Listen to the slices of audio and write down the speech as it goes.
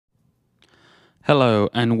Hello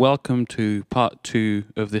and welcome to part 2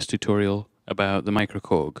 of this tutorial about the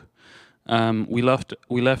Microkorg. We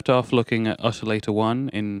left off looking at oscillator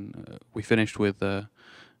 1 we finished with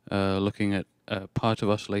looking at part of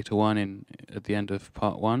oscillator 1 at the end of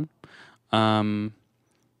part 1. The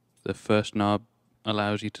first knob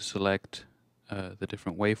allows you to select the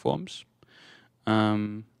different waveforms.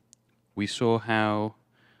 We saw how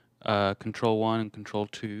control 1 and control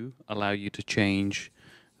 2 allow you to change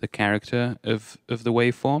the character of the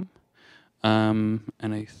waveform, and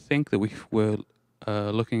I think that we were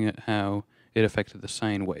looking at how it affected the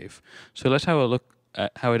sine wave. So let's have a look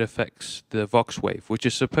at how it affects the Vox wave, which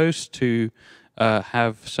is supposed to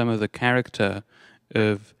have some of the character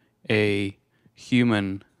of a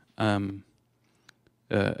human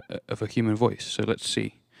voice. So let's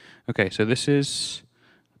see. Okay, so this is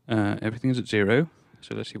everything's at 0.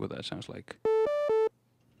 So let's see what that sounds like.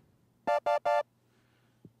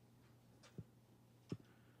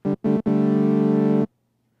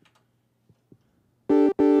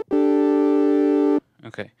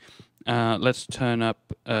 Okay, let's turn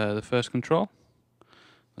up the first control.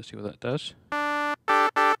 Let's see what that does.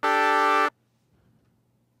 A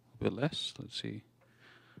bit less, let's see,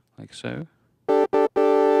 like so.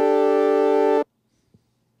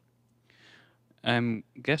 I'm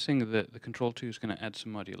guessing that the control 2 is going to add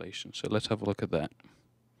some modulation, so let's have a look at that.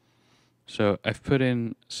 So I've put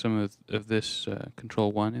in some of this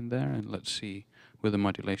control 1 in there, and let's see with the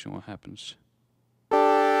modulation what happens.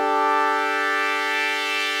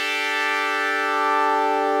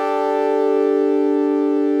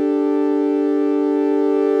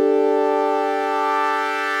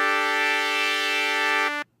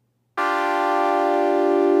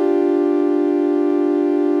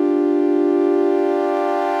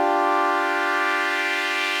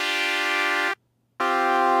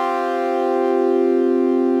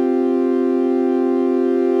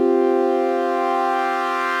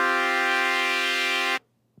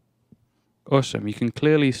 Awesome. You can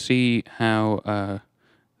clearly see how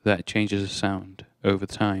that changes the sound over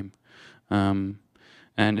time. And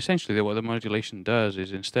essentially what the modulation does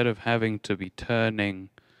is, instead of having to be turning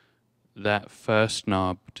that first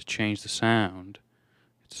knob to change the sound,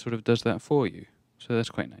 it sort of does that for you. So that's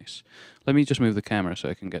quite nice. Let me just move the camera so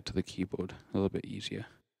I can get to the keyboard a little bit easier.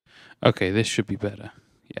 Okay, this should be better.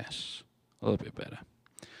 Yes, a little bit better.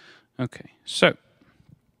 Okay, so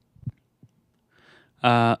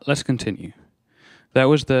let's continue. That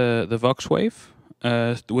was the Vox wave.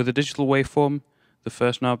 With a digital waveform, the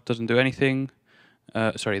first knob doesn't do anything.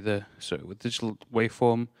 With digital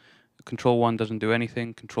waveform, control 1 doesn't do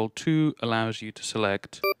anything. Control 2 allows you to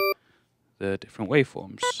select the different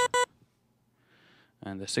waveforms.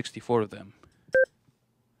 And there's 64 of them,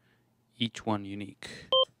 each one unique.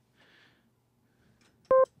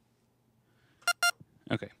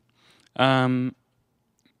 Okay.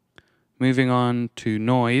 Moving on to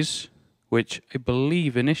noise, which I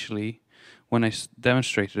believe initially, when I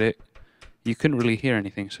demonstrated it, you couldn't really hear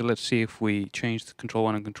anything. So let's see if we change the control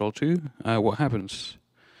 1 and control 2, what happens.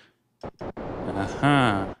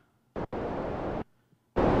 Aha!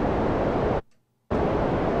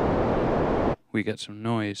 We get some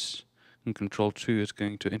noise, and control 2 is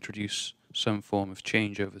going to introduce some form of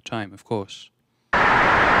change over time, of course.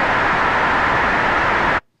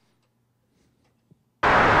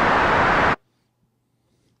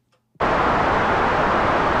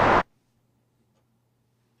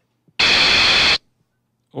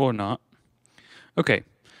 Or not. Okay,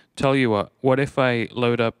 tell you what if I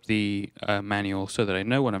load up the manual so that I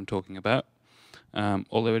know what I'm talking about,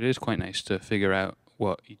 although it is quite nice to figure out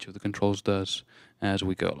what each of the controls does as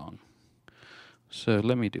we go along. So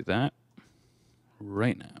let me do that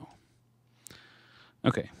right now.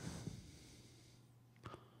 Okay.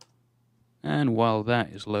 And while that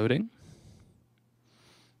is loading,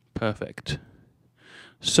 perfect.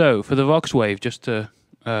 So for the Vox wave, just to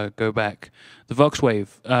go back, the Vox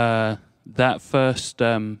wave, that first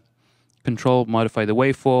control modified the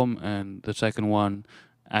waveform, and the second one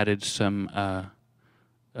added some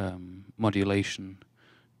modulation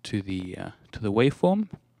to the waveform.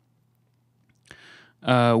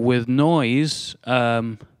 With noise,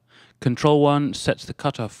 control 1 sets the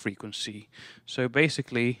cutoff frequency. So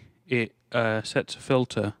basically, it sets a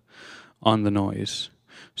filter on the noise.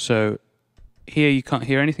 So here you can't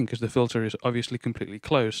hear anything because the filter is obviously completely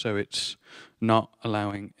closed, so it's not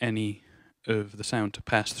allowing any of the sound to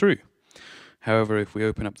pass through. However, if we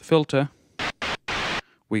open up the filter,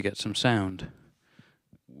 we get some sound.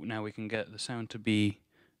 Now we can get the sound to be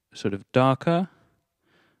sort of darker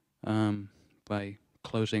by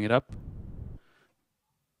closing it up.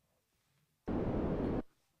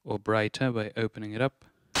 or brighter by opening it up.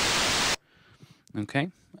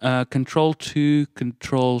 Okay. Control 2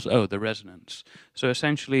 controls, the resonance. So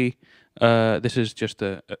essentially, this is just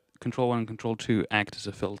Control 1 and Control 2 act as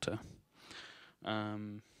a filter.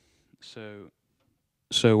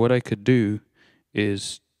 So what I could do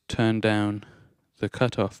is turn down the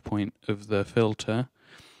cutoff point of the filter,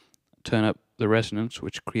 turn up the resonance,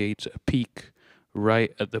 which creates a peak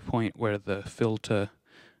right at the point where the filter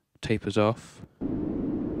tapers off.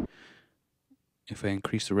 If I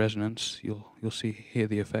increase the resonance, you'll hear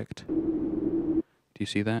the effect. Do you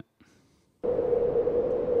see that?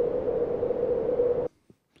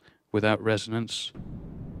 Without resonance,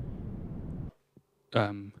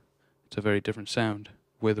 it's a very different sound.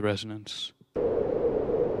 With resonance,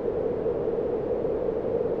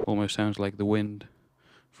 almost sounds like the wind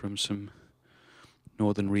from some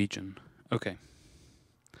northern region. Okay.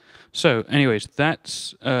 So, anyways,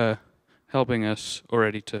 that's helping us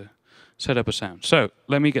already to set up a sound. So,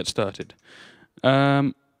 let me get started.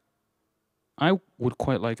 I would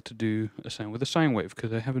quite like to do a sound with a sine wave,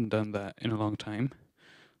 because I haven't done that in a long time.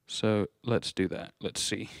 So, let's do that. Let's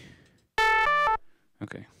see.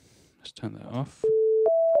 Okay, let's turn that off.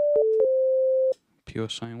 Pure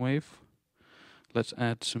sine wave. Let's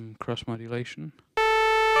add some cross modulation.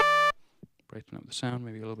 Brighten up the sound,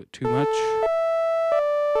 maybe a little bit too much.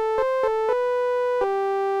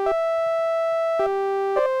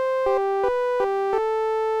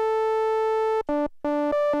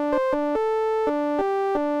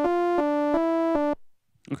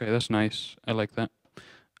 Okay, that's nice. I like that.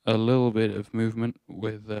 A little bit of movement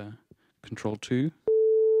with Control 2.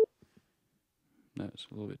 That's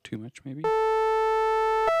a little bit too much, maybe.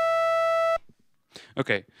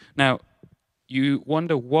 Okay, now you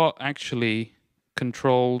wonder what actually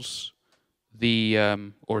controls the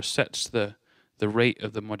or sets the rate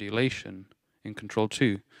of the modulation in Control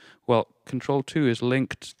 2. Well, Control 2 is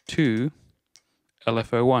linked to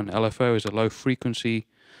LFO1. LFO is a low frequency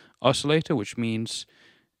oscillator, which means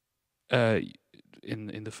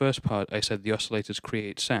in the first part I said the oscillators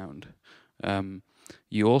create sound.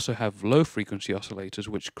 You also have low frequency oscillators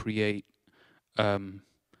which create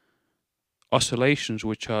oscillations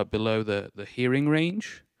which are below the hearing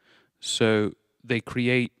range. So they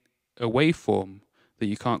create a waveform that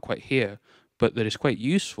you can't quite hear, but that is quite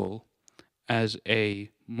useful as a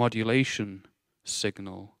modulation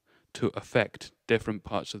signal to affect different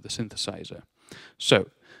parts of the synthesizer. So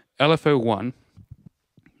LFO1,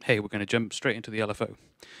 hey, we're going to jump straight into the LFO.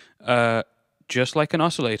 Just like an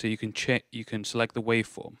oscillator, you can select the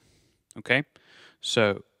waveform. Okay,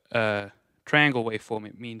 so triangle waveform,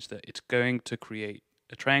 it means that it's going to create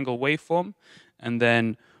a triangle waveform, and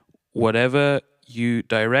then whatever you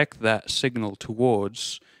direct that signal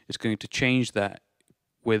towards is going to change that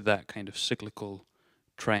with that kind of cyclical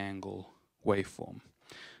triangle waveform.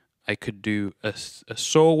 I could do a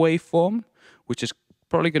saw waveform, which is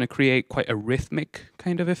probably going to create quite a rhythmic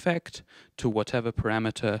kind of effect to whatever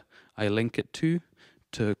parameter I link it to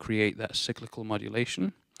create that cyclical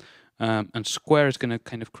modulation. And square is going to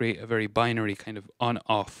kind of create a very binary kind of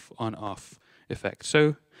on-off effect.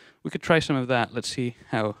 So we could try some of that. Let's see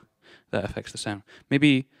how that affects the sound.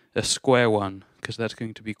 Maybe a square one, because that's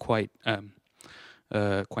going to be quite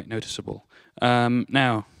noticeable.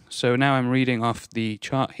 Now I'm reading off the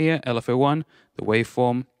chart here, LFO1, the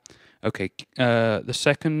waveform. Okay, the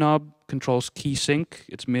second knob controls key sync.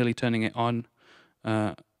 It's merely turning it on,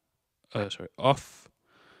 off.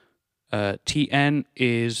 TN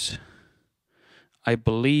is, I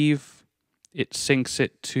believe, it syncs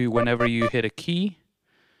it to whenever you hit a key.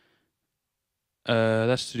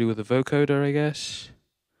 That's to do with the vocoder, I guess.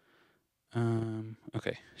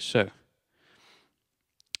 Okay, so.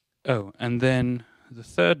 Oh, and then the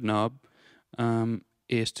third knob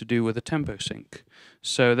is to do with a tempo sync.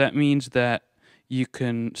 So that means that you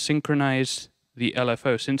can synchronize the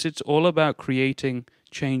LFO. Since it's all about creating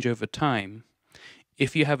change over time,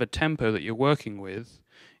 if you have a tempo that you're working with,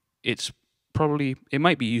 it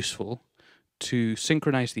might be useful to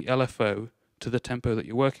synchronize the LFO to the tempo that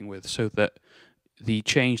you're working with so that the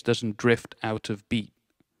change doesn't drift out of beat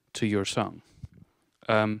to your song.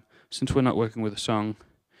 Since we're not working with a song,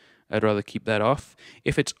 I'd rather keep that off.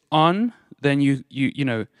 If it's on, then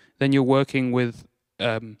then you're working with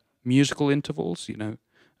musical intervals,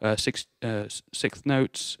 sixth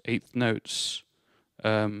notes, eighth notes,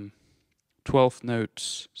 12th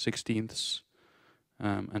notes, 16ths,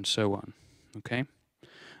 and so on. Okay.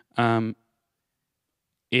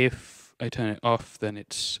 If I turn it off, then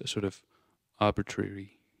it's a sort of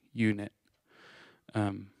arbitrary unit.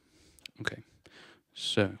 Okay.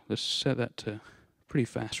 So let's set that to pretty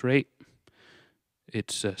fast rate.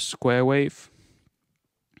 It's a square wave.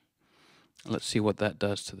 Let's see what that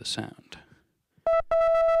does to the sound.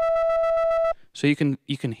 So you can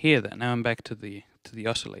hear that. Now I'm back to the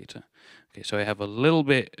oscillator. Okay, so I have a little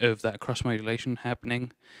bit of that cross modulation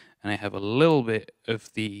happening, and I have a little bit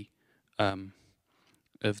of the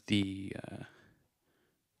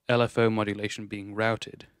LFO modulation being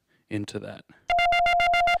routed into that.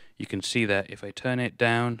 You can see that if I turn it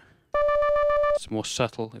down, it's more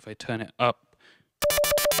subtle. If I turn it up,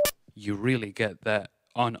 you really get that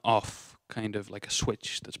on-off kind of like a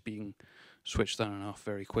switch that's being switched on and off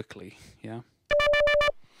very quickly. Yeah.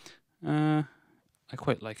 I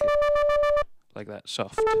quite like it. Like that,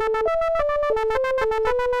 soft.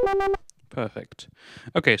 Perfect.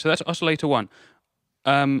 Okay, so that's oscillator 1.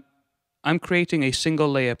 I'm creating a single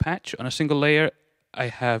layer patch. On a single layer, I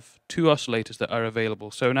have 2 oscillators that are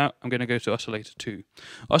available. So now I'm going to go to oscillator 2.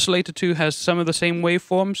 Oscillator 2 has some of the same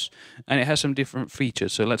waveforms, and it has some different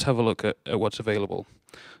features. So let's have a look at what's available.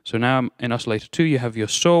 So now in oscillator 2, you have your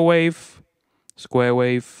saw wave, square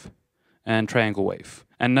wave, and triangle wave,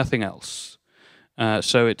 and nothing else.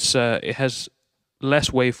 So it has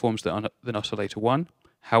less waveforms than oscillator 1.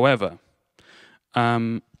 However,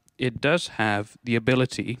 it does have the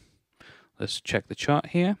ability, let's check the chart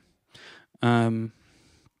here,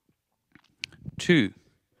 to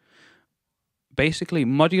basically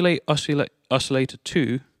modulate oscillator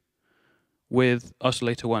 2 with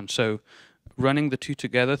oscillator 1. So running the 2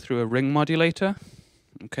 together through a ring modulator,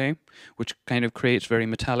 okay, which kind of creates very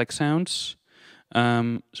metallic sounds.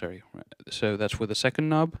 So that's with the second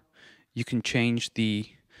knob. You can change the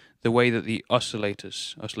way that the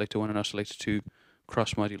oscillators, oscillator 1 and oscillator 2,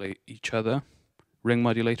 cross-modulate each other. Ring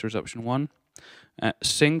modulator is option 1.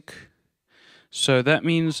 Sync. So that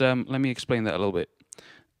means, let me explain that a little bit.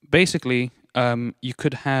 Basically, you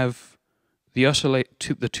could have the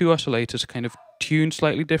two oscillators kind of tuned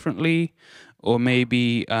slightly differently, or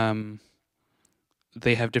maybe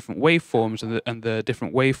they have different waveforms, and the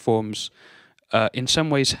different waveforms in some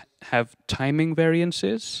ways have timing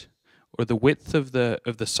variances, or the width of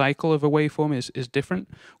the cycle of a waveform is different.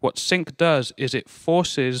 What sync does is it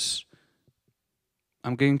forces,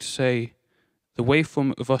 I'm going to say, the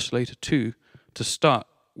waveform of oscillator 2 to start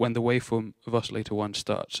when the waveform of oscillator 1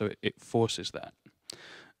 starts. So it forces that.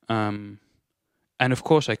 And of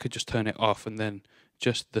course, I could just turn it off, and then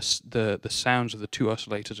just the sounds of the 2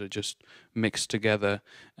 oscillators are just mixed together,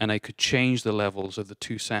 and I could change the levels of the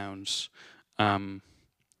 2 sounds in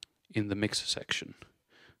the mixer section.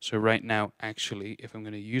 So right now, actually, if I'm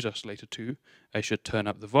going to use oscillator 2, I should turn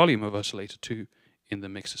up the volume of oscillator 2 in the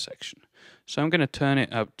mixer section. So I'm going to turn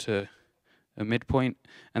it up to a midpoint,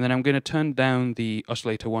 and then I'm going to turn down the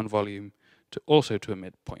oscillator 1 volume also to a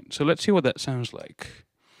midpoint. So let's see what that sounds like.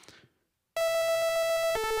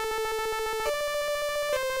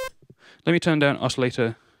 Let me turn down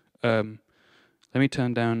oscillator, let me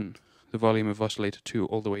turn down the volume of oscillator 2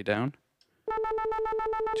 all the way down,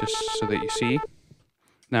 just so that you see.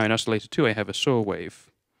 Now in oscillator 2 I have a saw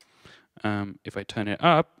wave. If I turn it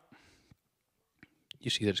up, you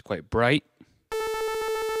see that it's quite bright,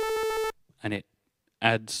 and it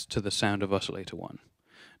adds to the sound of oscillator 1.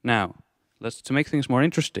 Now, to make things more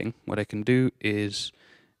interesting, what I can do is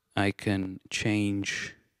I can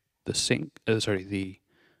change the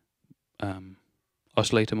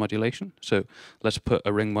oscillator modulation. So let's put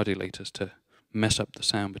a ring modulators to mess up the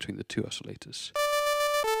sound between the 2 oscillators.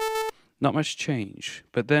 Not much change,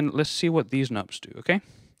 but then let's see what these knobs do, okay?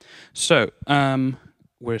 So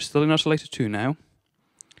we're still in oscillator 2 now.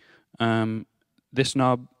 This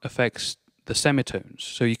knob affects the semitones,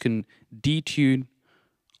 so you can detune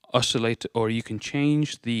oscillator, or you can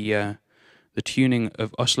change the tuning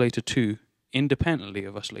of oscillator 2 independently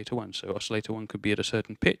of oscillator 1. So oscillator 1 could be at a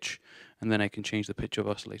certain pitch, and then I can change the pitch of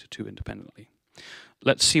oscillator 2 independently.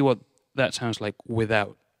 Let's see what that sounds like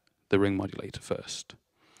without the ring modulator first.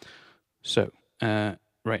 So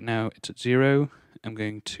right now it's at 0. I'm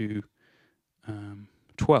going to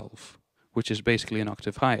 12, which is basically an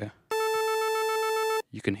octave higher.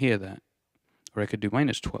 You can hear that. Or I could do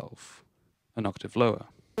 -12, an octave lower.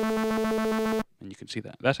 And you can see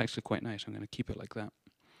that. That's actually quite nice. I'm going to keep it like that.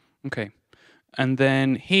 Okay. And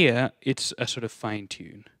then here, it's a sort of fine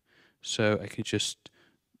tune. So I could just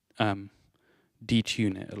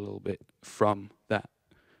detune it a little bit from that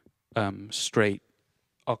straight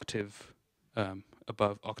octave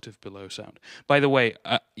above, octave below sound. By the way,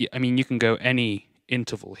 I mean, you can go any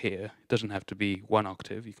interval here. It doesn't have to be 1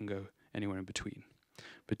 octave. You can go anywhere in between.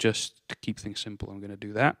 But just to keep things simple, I'm going to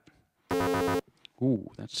do that.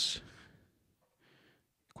 Ooh, that's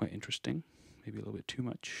quite interesting. Maybe a little bit too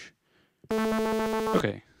much.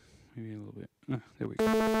 Okay, maybe a little bit. There we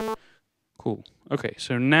go. Cool. Okay,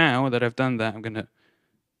 so now that I've done that, I'm going to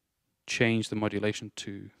change the modulation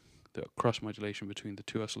to the cross modulation between the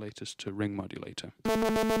two oscillators to ring modulator.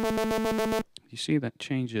 You see that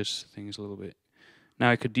changes things a little bit. Now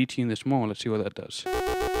I could detune this more. Let's see what that does.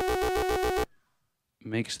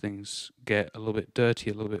 Makes things get a little bit dirty,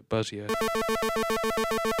 a little bit buzzier.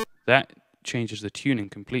 That changes the tuning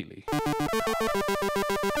completely.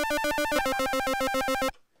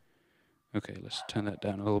 Okay, let's turn that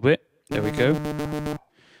down a little bit. There we go. I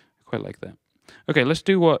quite like that. Okay, let's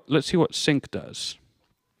see what sync does.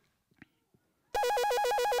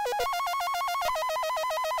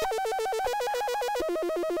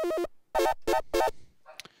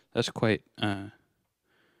 That's quite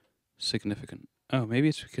significant. Oh, maybe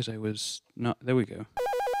it's because I was not... There we go.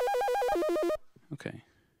 Okay.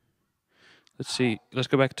 Let's see. Let's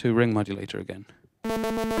go back to ring modulator again.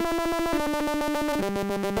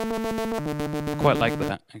 Quite like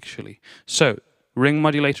that, actually. So, ring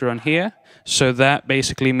modulator on here. So that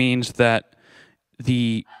basically means that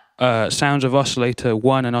the sounds of oscillator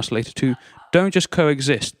 1 and oscillator 2 don't just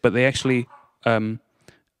coexist, but they actually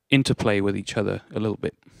interplay with each other a little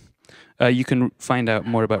bit. You can find out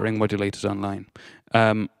more about ring modulators online.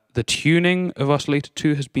 The tuning of oscillator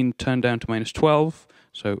 2 has been turned down to -12,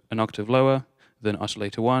 so an octave lower than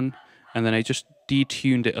oscillator 1, and then I just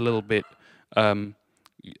detuned it a little bit,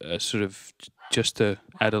 sort of just to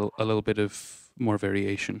add a little bit of more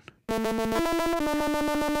variation. And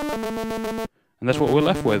that's what we're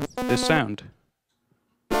left with, this sound.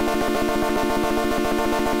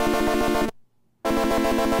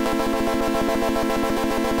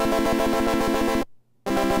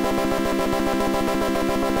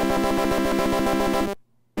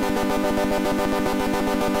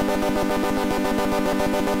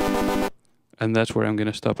 And that's where I'm going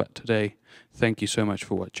to stop at today. Thank you so much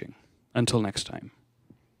for watching. Until next time.